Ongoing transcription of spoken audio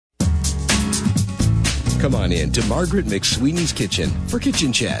Come on in to Margaret McSweeney's Kitchen for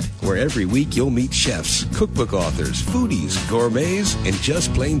Kitchen Chat, where every week you'll meet chefs, cookbook authors, foodies, gourmets, and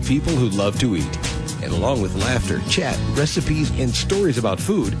just plain people who love to eat. And along with laughter, chat, recipes, and stories about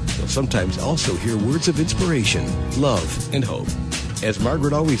food, you'll sometimes also hear words of inspiration, love, and hope. As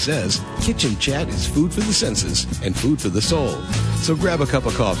Margaret always says, Kitchen Chat is food for the senses and food for the soul. So grab a cup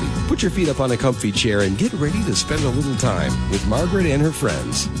of coffee, put your feet up on a comfy chair, and get ready to spend a little time with Margaret and her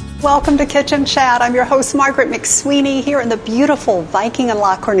friends. Welcome to Kitchen Chat. I'm your host, Margaret McSweeney, here in the beautiful Viking and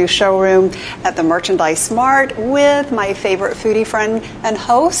La Cornue showroom at the Merchandise Mart with my favorite foodie friend and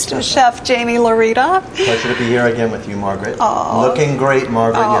host, Chef Jamie Laurita. Pleasure to be here again with you, Margaret. Looking great,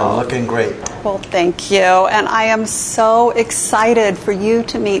 Margaret. You're looking great. Well, thank you. And I am so excited for you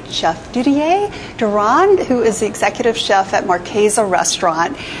to meet Chef Didier Durand, who is the executive chef at Marquesa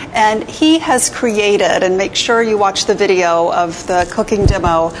Restaurant. And he has created, and make sure you watch the video of the cooking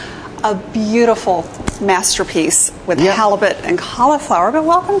demo, a beautiful masterpiece with halibut and cauliflower. But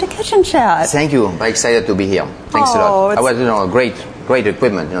welcome to Kitchen Chat. Thank you. I'm excited to be here. Thanks a lot. I was, great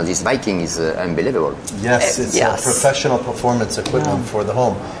equipment. This Viking is unbelievable. Yes, it's a professional performance equipment for the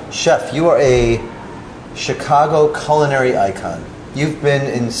home. Chef, you are a Chicago culinary icon. You've been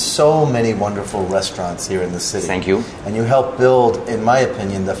in so many wonderful restaurants here in the city. Thank you. And you helped build, in my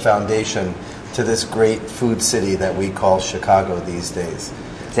opinion, the foundation to this great food city that we call Chicago these days.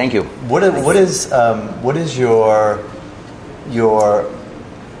 Thank you. What is your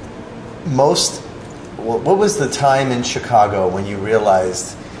most? What was the time in Chicago when you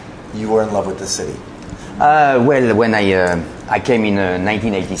realized you were in love with the city? Well, when I came in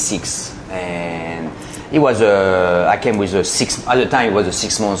 1986, and it was I came with a 6 at the time. It was a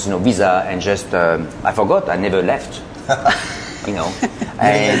 6 months visa, and just I forgot. I never left. You didn't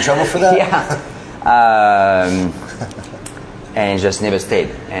get in trouble for that? Yeah. And just never stayed,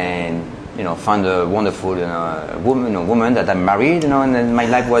 and found a wonderful woman that I'm married, and then my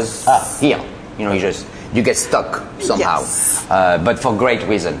life was here. You get stuck somehow, but for great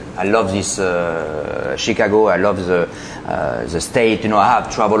reason. I love this Chicago. I love the state. I have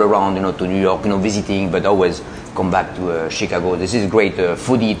traveled around, to New York, visiting, but always come back to Chicago. This is a great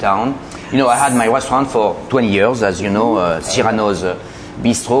foodie town. I had my restaurant for 20 years, as you know, Cyrano's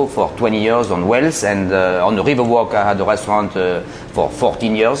Bistro for 20 years on Wells, and on the Riverwalk I had a restaurant for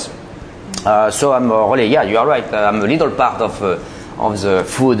 14 years. So I'm really, you are right. I'm a little part of the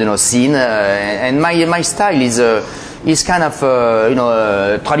food scene, and my style is kind of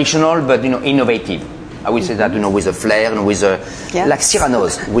traditional but innovative. I would say that with a flair and with like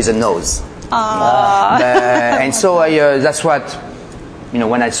Cyrano's with a nose. And so that's what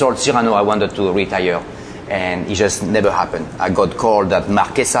when I sold Cyrano, I wanted to retire. And it just never happened. I got called at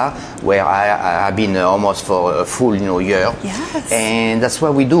Marquesa, where I have been almost for a full year. Yes. And that's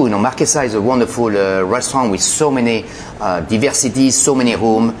what we do. Marquesa is a wonderful restaurant with so many diversities, so many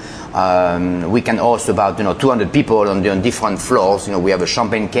rooms. We can host about 200 people on different floors. We have a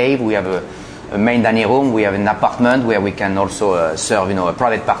champagne cave, we have a main dining room, we have an apartment where we can also serve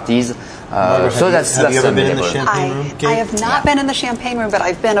private parties. Margaret, have you ever been in the champagne room? I have not been in the champagne room, but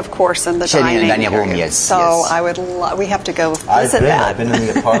I've been, of course, in the dining room. Yes. So I would. We have to go visit that. I've been in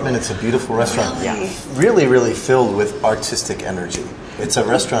the apartment. It's a beautiful restaurant. Really? Really filled with artistic energy. It's a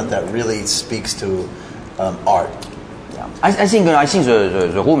restaurant that really speaks to art. I think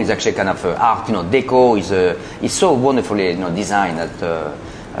the room is actually kind of art. Deco is so wonderfully designed that.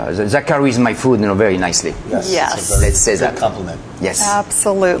 That carries my food very nicely. Yes. Let's say that. Compliment. Yes.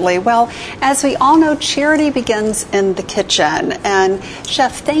 Absolutely. Well, as we all know, charity begins in the kitchen. And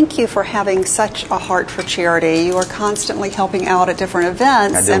Chef, thank you for having such a heart for charity. You are constantly helping out at different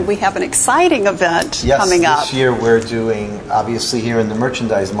events, and we have an exciting event coming up. This year we're doing, obviously here in the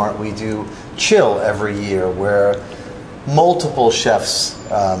Merchandise Mart, we do Chill every year, where multiple chefs,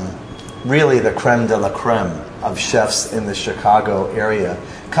 really the creme de la creme of chefs in the Chicago area,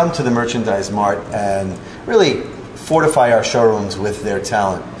 come to the Merchandise Mart and really fortify our showrooms with their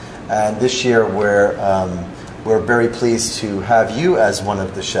talent. And this year we're very pleased to have you as one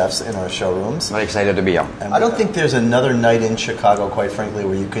of the chefs in our showrooms. Very excited to be here. And I don't think there's another night in Chicago, quite frankly,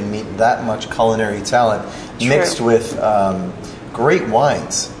 where you can meet that much culinary talent mixed with great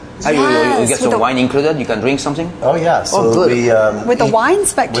wines. You get some wine included? You can drink something? Oh, yeah. So good. With the Wine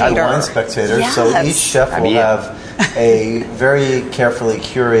Spectator. With the Wine Spectator. So each chef will have a very carefully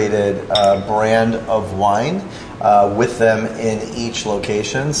curated brand of wine with them in each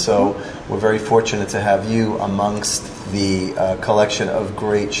location. So we're very fortunate to have you amongst the collection of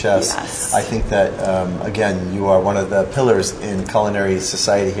great chefs. Yes. I think that, again, you are one of the pillars in culinary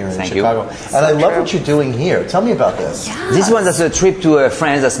society here in Thank Chicago. you. And I love what you're doing here. Tell me about this. Yes. This one, that's a trip to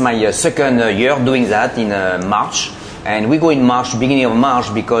France. That's my second year doing that in March. And we go in March, beginning of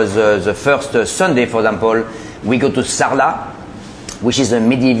March, because the first Sunday, for example, we go to Sarlat, which is a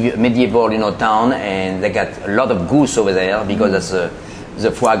medieval town, and they got a lot of goose over there because that's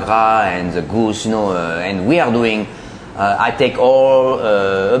the foie gras and the goose, and we are doing. I take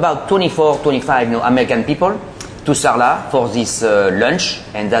about 24, 25 American people to Sarlat for this lunch,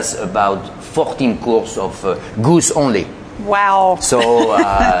 and that's about 14 courses of goose only. Wow. So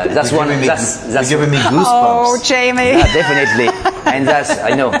that's one. That's You're giving me goosebumps. Oh, Jamie. Yeah, definitely. And that's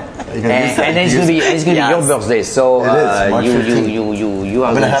I know. And then it's gonna be your birthday. So It is, March 15th. you are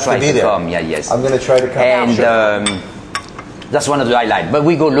I'm gonna have try to be there. come. Yeah, yes. I'm going to try to come. And Sure. that's one of the highlights. But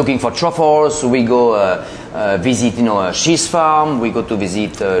we go looking for truffles. We go visit, a cheese farm. We go to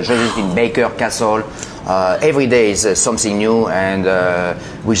visit Josephine Baker Castle. Every day is something new, and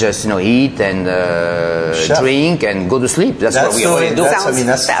we just eat and drink and go to sleep. That's what we always do.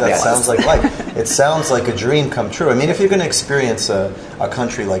 That Fabulous. sounds like life. It sounds like a dream come true. I mean, if you're going to experience a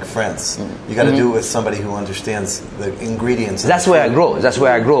country like France, you got to do it with somebody who understands the ingredients. That's where I grow. That's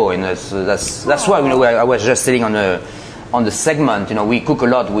where I grow, and that's why I was just sitting on the segment. We cook a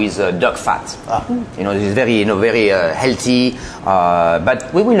lot with duck fat. It's very very healthy.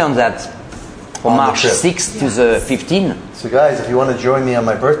 But we will learn that from March 6th to the 15th. So guys, if you want to join me on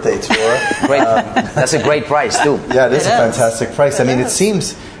my birthday tour, Great. That's a great price too. yeah, it is a fantastic price. I mean, it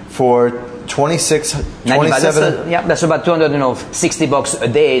seems for 26, 27. That's about $260 a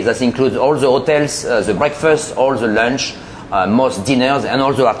day. That includes all the hotels, the breakfast, all the lunch, most dinners, and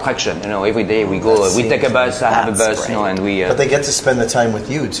also attraction. Every day we go, we take a bus. I have a bus, and we. But they get to spend the time with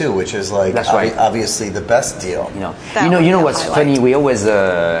you too, which is like That's right. obviously the best deal. You know what's funny? We always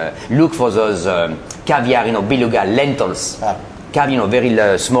look for those caviar, beluga lentils. Caviar,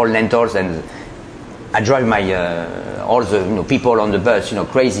 very small lentils, and I drive my all the people on the bus,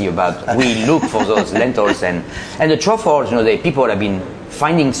 crazy about. We look for those lentils and the truffles. The people have been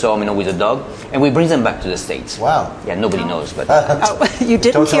finding some, with a dog, and we bring them back to the States. Wow. Yeah, nobody knows, but You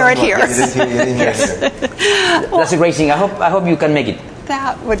didn't hear it here. You didn't hear it here. that's a great thing. I hope you can make it.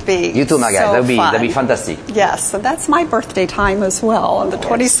 That would be You too, my guy. so That'd be fun. fantastic. Yes, so that's my birthday time as well on the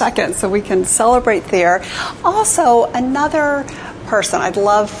 22nd, so we can celebrate there. Also, another person I'd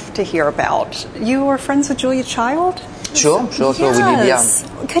love to hear about. You were friends with Julia Child? Sure. We did, Yes.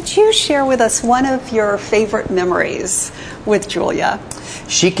 Could you share with us one of your favorite memories with Julia?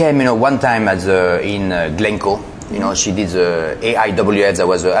 She came, one time in Glencoe. She did the AIWF, that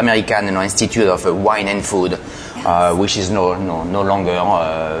was the American Institute of Wine and Food, which is no longer.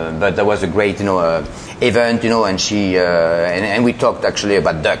 But that was a great, event, and she and we talked actually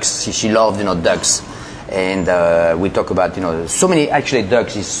about ducks. She loved, ducks, and we talk about, so many. Actually,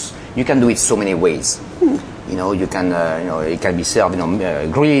 ducks is you can do it so many ways. You can, it can be served,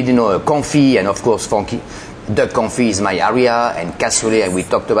 grilled, confit, and of course funky. Duck confit is my area, and cassoulet, and we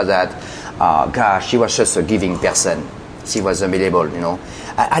talked about that. Gosh, she was just a giving person. She was unbelievable,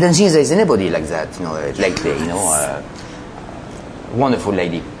 I don't think there's anybody like that, lately, wonderful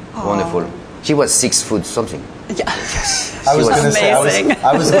lady, wonderful. She was 6 foot something. Yeah. I was going to say, Amazing.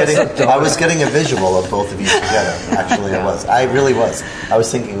 I was getting a visual of both of you together. Actually, I really was. I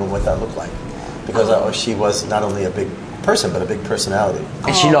was thinking of what that looked like, because she was not only a big person, but a big personality.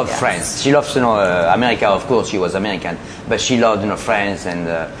 And she loved France. She loves, America. Of course, she was American, but she loved, France,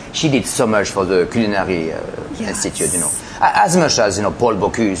 and she did so much for the culinary institute. As much as Paul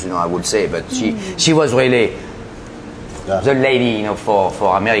Bocuse, I would say, but she was really the lady,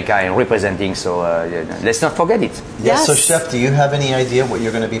 for America and representing. So let's not forget it. Yes. So, Chef, do you have any idea what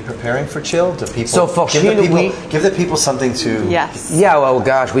you're going to be preparing for Chill? Do people? So for give the people something to. Yes. Yeah. Well,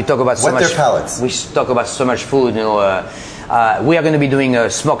 gosh, we talk about so Whet much. their palates. We talk about so much food. We are going to be doing a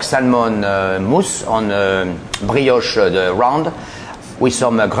smoked salmon mousse on brioche the round, with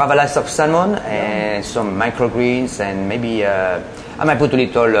some gravalas of salmon and some microgreens, and maybe I might put a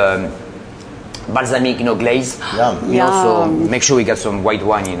little. Balsamic, glaze. Yum. So make sure we get some white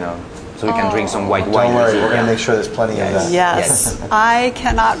wine, so we can drink some white wine. Don't worry, we're going to make sure there's plenty of that. Yes. I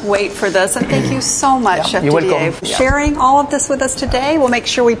cannot wait for this. And thank you so much, Chef You're Didier, welcome. for sharing all of this with us today. We'll make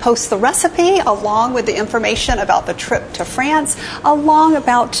sure we post the recipe along with the information about the trip to France, along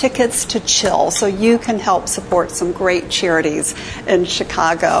about tickets to Chill, so you can help support some great charities in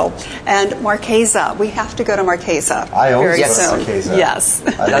Chicago. And Marchesa, we have to go to Marchesa I always very go to soon. Marchesa. Yes.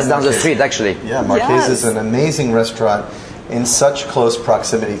 That's down the street, actually. Yeah, Marchesa is Yes. an amazing restaurant in such close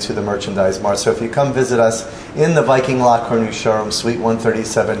proximity to the Merchandise Mart. So if you come visit us in the Viking La Cornue showroom, Suite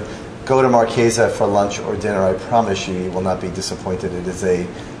 137, go to Marchesa for lunch or dinner. I promise you, you will not be disappointed. It is a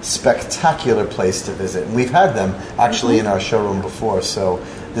spectacular place to visit. And we've had them actually in our showroom before, so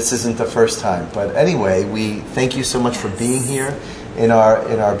this isn't the first time. But anyway, we thank you so much for being here in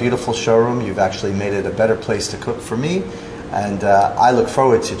our beautiful showroom. You've actually made it a better place to cook for me. And I look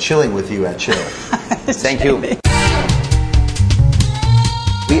forward to chilling with you at Chill. Thank you.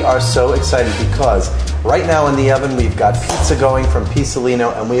 We are so excited because right now in the oven we've got pizza going from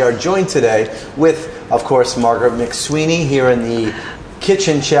Pizzolino, and we are joined today with, of course, Margaret McSweeney here in the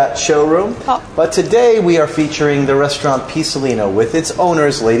Kitchen Chat showroom. Oh. But today we are featuring the restaurant Pizzolino with its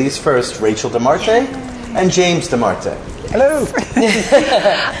owners, ladies first, Rachel DeMarte and James DeMarte. Hello.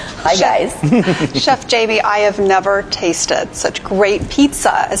 Hi, guys. Chef Jamie, I have never tasted such great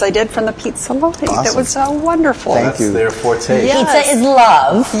pizza as I did from the Pizza Lily. Awesome. That was so wonderful. Thank That's you. their forte. Yeah. Pizza is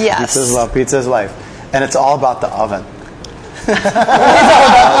love. Yes. Pizza is love, pizza is life. And it's all about the oven. And the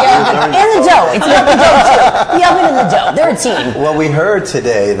dough. It's about the dough, too. The oven and the dough. They're a team. Well, we heard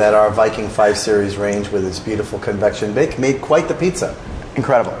today that our Viking 5 Series range with its beautiful convection bake made quite the pizza.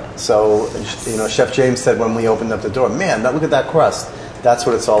 Incredible. So, you know, Chef James said when we opened up the door, man, look at that crust. That's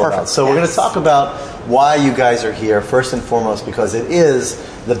what it's all Perfect. about. So we're going to talk about why you guys are here, first and foremost, because it is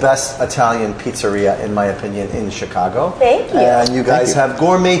the best Italian pizzeria, in my opinion, in Chicago. Thank you. And you guys Thank you. have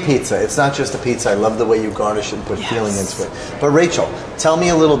gourmet pizza. It's not just a pizza. I love the way you garnish and put feeling into it. But Rachel, tell me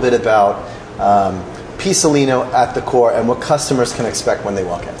a little bit about Pizzolino at the core and what customers can expect when they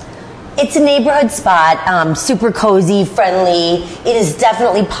walk in. It's a neighborhood spot, super cozy, friendly. It is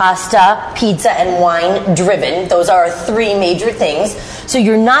definitely pasta, pizza, and wine driven. Those are our three major things. So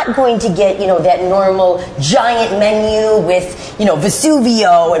you're not going to get, that normal giant menu with,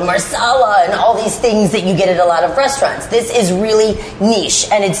 Vesuvio and Marsala and all these things that you get at a lot of restaurants. This is really niche,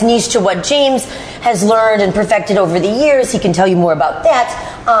 and it's niche to what James has learned and perfected over the years. He can tell you more about that.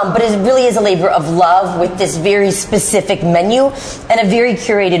 But it really is a labor of love with this very specific menu and a very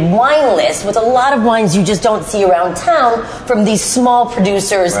curated wine list with a lot of wines you just don't see around town from these small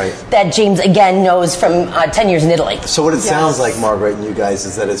producers that James, again, knows from 10 years in Italy. So what it sounds like, Margaret, and you guys,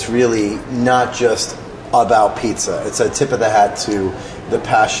 is that it's really not just about pizza. It's a tip of the hat to the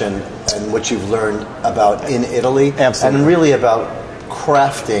passion and what you've learned about in Italy. Absolutely. And really about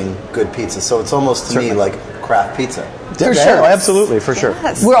crafting good pizza. So it's almost to me like craft pizza. For Yeah, sure. oh, absolutely, for sure.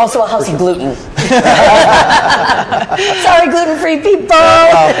 Yes. We're also a house of gluten. Sorry, gluten-free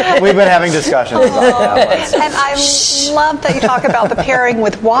people. We've been having discussions about that. And I love that you talk about the pairing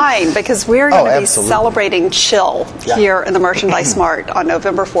with wine, because we're going to be absolutely. celebrating Chill here in the Merchandise Mart on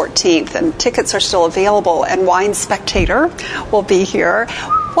November 14th, and tickets are still available, and Wine Spectator will be here.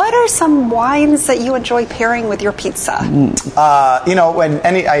 What are some wines that you enjoy pairing with your pizza?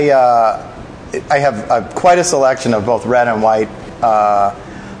 I have quite a selection of both red and white.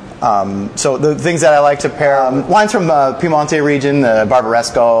 So the things that I like to pair, wines from the Piemonte region, the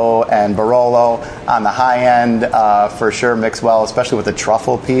Barbaresco and Barolo on the high end, for sure mix well, especially with the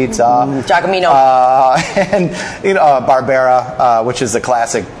truffle pizza. Giacomino. And Barbera, which is the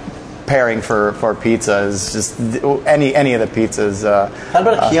classic pairing for pizza, is just any of the pizzas. How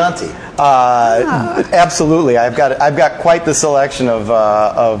about a Chianti? Absolutely, I've got quite the selection of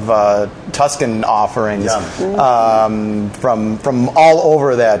Tuscan offerings from all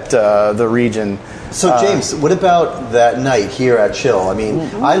over the region. So James, what about that night here at Chill? I mean,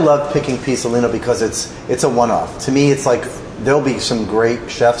 I love picking Pizzolino because it's a one-off. To me, it's like there'll be some great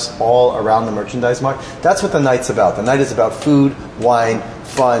chefs all around the Merchandise Mart. That's what the night's about. The night is about food, wine,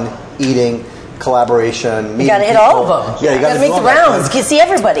 fun, eating, collaboration, meeting You gotta hit people. all of them. Yeah, you gotta make the rounds. You can see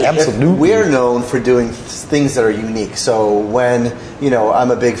everybody. Absolutely. We're known for doing things that are unique. So when, I'm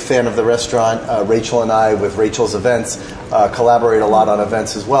a big fan of the restaurant, Rachel and I, with Rachel's Events, collaborate a lot on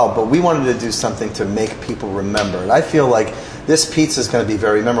events as well. But we wanted to do something to make people remember. And I feel like this pizza is going to be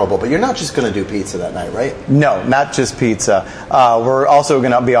very memorable. But you're not just going to do pizza that night, right? No, not just pizza. We're also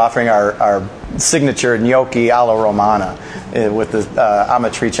going to be offering our signature gnocchi alla romana with the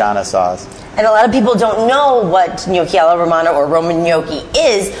amatriciana sauce. And a lot of people don't know what gnocchi alla romana or Roman gnocchi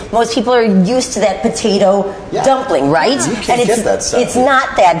is. Most people are used to that potato dumpling, right? You can't and get that stuff. It's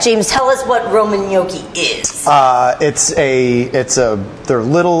not that. James, tell us what Roman gnocchi is. They're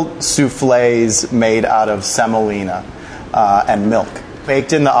little soufflés made out of semolina and milk.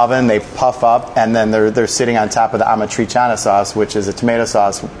 Baked in the oven, they puff up, and then they're sitting on top of the amatriciana sauce, which is a tomato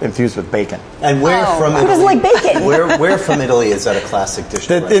sauce infused with bacon. And where from Italy? Who doesn't like bacon? Where from Italy is that a classic dish?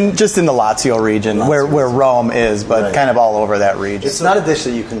 Just in the Lazio region, where Rome is, but kind of all over that region. It's not a dish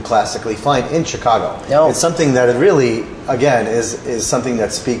that you can classically find in Chicago. No. It's something that it really, again, is something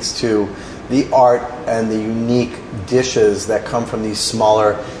that speaks to the art and the unique dishes that come from these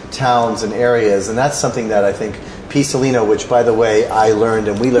smaller towns and areas. And that's something that I think Pisolino, which, by the way, I learned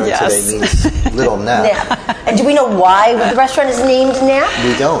and we learned today means little nap. And do we know why the restaurant is named Nap?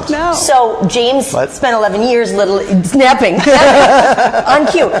 We don't. No. So James spent 11 years napping on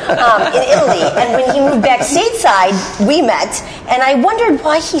cue in Italy. And when he moved back stateside, we met. And I wondered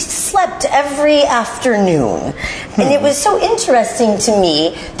why he slept every afternoon. And it was so interesting to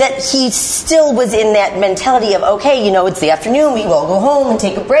me that he still was in that mentality of, okay, it's the afternoon, we all go home and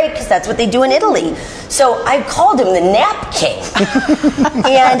take a break, because that's what they do in Italy. So I called him the Nap King.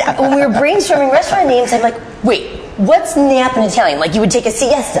 And when we were brainstorming restaurant names, I'm like, wait, what's nap in Italian? Like you would take a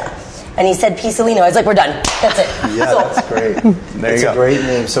siesta. And he said Pisolino. I was like, we're done. That's it. Yeah, that's great. It's a great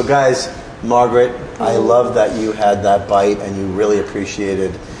name. So guys, Margaret, I love that you had that bite and you really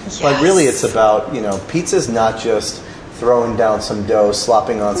appreciated. Yes. But really it's about, pizza's not just throwing down some dough,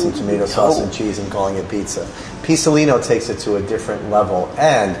 slopping on some tomato sauce and cheese and calling it pizza. Pisolino takes it to a different level.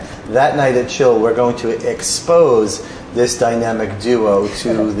 And that night at Chill, we're going to expose this dynamic duo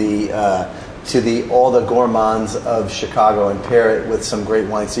to all the gourmands of Chicago and pair it with some great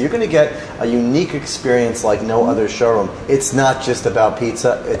wine. So you're going to get a unique experience like no other showroom. It's not just about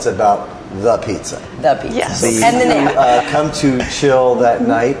pizza, it's about the pizza. The pizza. Yes. And the nap. Come to Chill that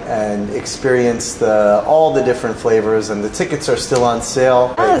night and experience all the different flavors, and the tickets are still on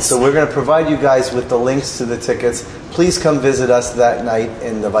sale. Yes. So we're going to provide you guys with the links to the tickets. Please come visit us that night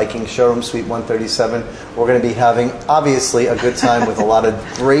in the Viking Showroom, Suite 137. We're going to be having, obviously, a good time with a lot of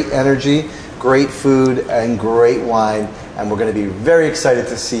great energy, great food, and great wine. And we're going to be very excited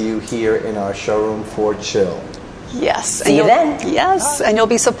to see you here in our showroom for Chill. Yes. See you then. Yes, and you'll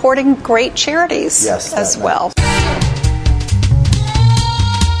be supporting great charities as well.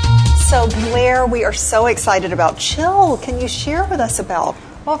 So Blair, we are so excited about Chill. Can you share with us about?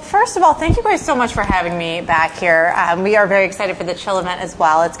 Well, first of all, thank you guys so much for having me back here. We are very excited for the Chill event as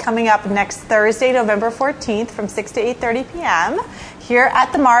well. It's coming up next Thursday, November 14th from 6 to 8:30 p.m. here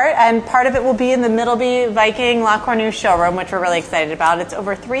at the Mart, and part of it will be in the Middleby Viking La Cornue showroom, which we're really excited about. It's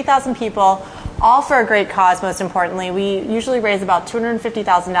over 3,000 people, all for a great cause, most importantly. We usually raise about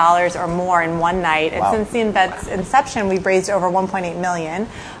 $250,000 or more in one night. Wow. And since the event's inception, we've raised over $1.8 million.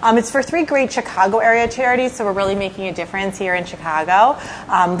 It's for 3 great Chicago area charities, so we're really making a difference here in Chicago.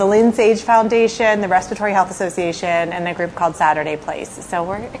 The Lynn Sage Foundation, the Respiratory Health Association, and a group called Saturday Place. So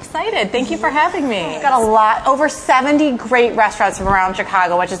we're excited. Thank you for having me. We've got over 70 great restaurants from around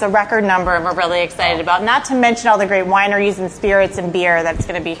Chicago, which is a record number, and we're really excited about. Not to mention all the great wineries and spirits and beer that's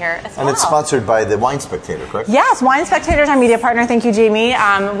going to be here as well. And it's sponsored by the Wine Spectator, correct? Yes, Wine Spectator is our media partner. Thank you, Jamie.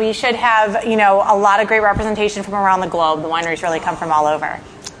 We should have, a lot of great representation from around the globe. The wineries really come from all over.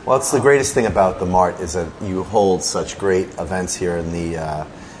 Well, it's the greatest thing about the Mart is that you hold such great events here in the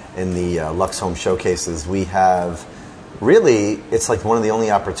Lux Home Showcases. We have really, it's like one of the only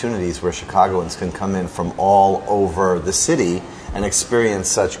opportunities where Chicagoans can come in from all over the city and experience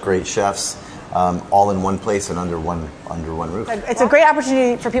such great chefs all in one place and under one roof. It's a great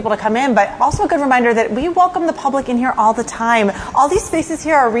opportunity for people to come in, but also a good reminder that we welcome the public in here all the time. All these spaces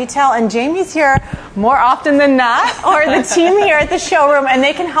here are retail, and Jamie's here more often than not, or the team here at the showroom, and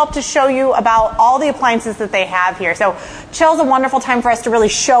they can help to show you about all the appliances that they have here. So Chill's a wonderful time for us to really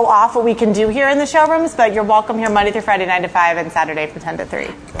show off what we can do here in the showrooms, but you're welcome here Monday through Friday 9 to 5 and Saturday from 10 to 3.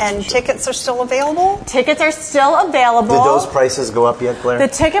 And tickets are still available? Tickets are still available. Did those prices go up yet, Blair? The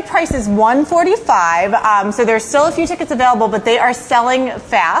ticket price is $145, so there's still a few tickets available, but they are selling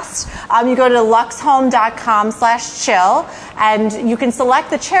fast. You go to luxhome.com/chill, and you can select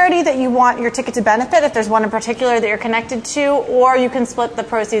the charity that you want your ticket to benefit, if there's one in particular that you're connected to, or you can split the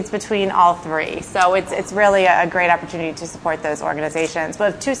proceeds between all 3. So it's really a great opportunity to support those organizations. We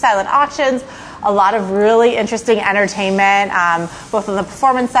have 2 silent auctions, a lot of really interesting entertainment, both on the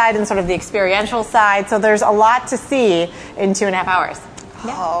performance side and sort of the experiential side. So there's a lot to see in 2.5 hours.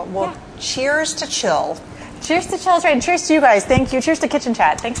 Oh, well, cheers to Chill. Cheers to Chill's Right, and cheers to you guys. Thank you. Cheers to Kitchen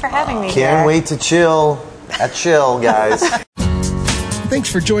Chat. Thanks for having me here. Can't wait to chill at Chill, guys. Thanks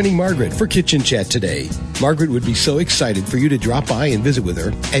for joining Margaret for Kitchen Chat today. Margaret would be so excited for you to drop by and visit with her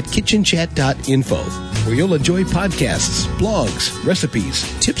at kitchenchat.info, where you'll enjoy podcasts, blogs, recipes,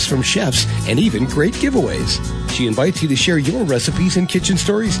 tips from chefs, and even great giveaways. She invites you to share your recipes and kitchen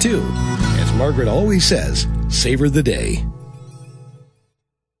stories too. As Margaret always says, savor the day.